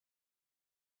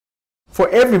For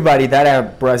everybody that are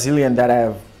Brazilian that I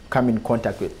have come in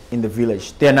contact with in the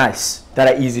village, they're nice,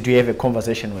 that are easy to have a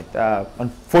conversation with.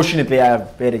 Unfortunately,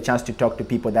 I've had a chance to talk to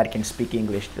people that can speak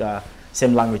English,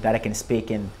 same language that I can speak,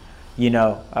 and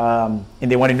and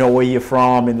they want to know where you're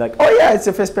from, and like, oh yeah, it's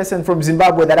the first person from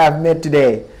Zimbabwe that I've met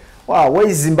today. Wow, where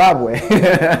is Zimbabwe?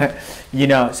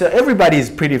 So everybody is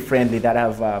pretty friendly that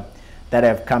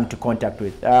I've come to contact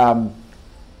with.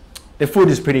 The food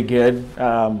is pretty good.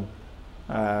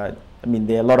 I mean,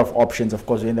 there are a lot of options. Of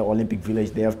course, in the Olympic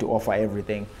Village, they have to offer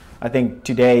everything. I think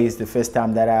today is the first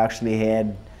time that I actually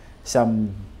had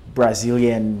some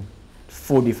Brazilian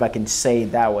food, if I can say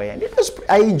it that way. And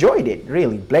I enjoyed it,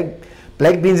 really. Black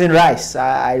beans and rice.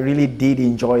 I really did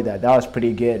enjoy that. That was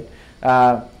pretty good.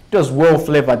 It was well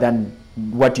flavored than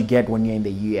what you get when you're in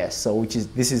the US. So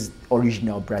this is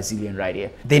original Brazilian right here.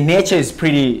 The nature is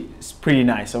pretty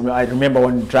nice. I remember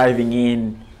when driving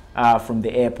in from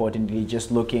the airport and you're just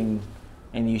looking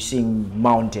and you're seeing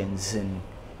mountains, and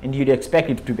you'd expect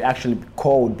it to be actually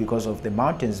cold because of the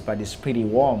mountains, but it's pretty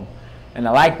warm, and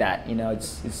I like that.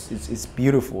 It's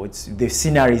beautiful. The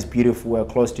scenery is beautiful. We're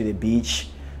close to the beach,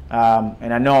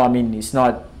 and I know, I mean,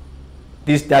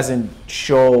 this doesn't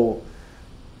show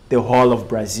the whole of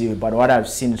Brazil, but what I've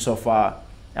seen so far,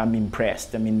 I'm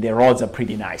impressed. I mean, the roads are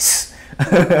pretty nice.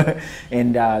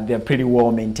 And they're pretty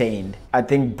well maintained. I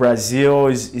think Brazil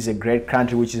is a great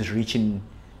country which is rich in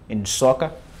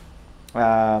soccer,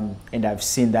 and I've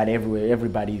seen that everywhere.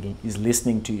 Everybody is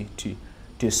listening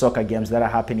to soccer games that are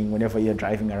happening whenever you're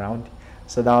driving around.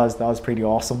 So that was pretty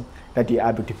awesome that you're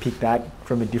able to pick that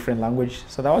from a different language.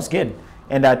 So that was good.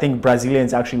 And I think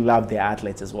Brazilians actually love their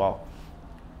athletes as well.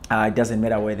 It doesn't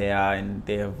matter where they are, and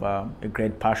they have a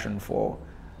great passion for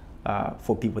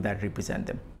people that represent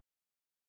them.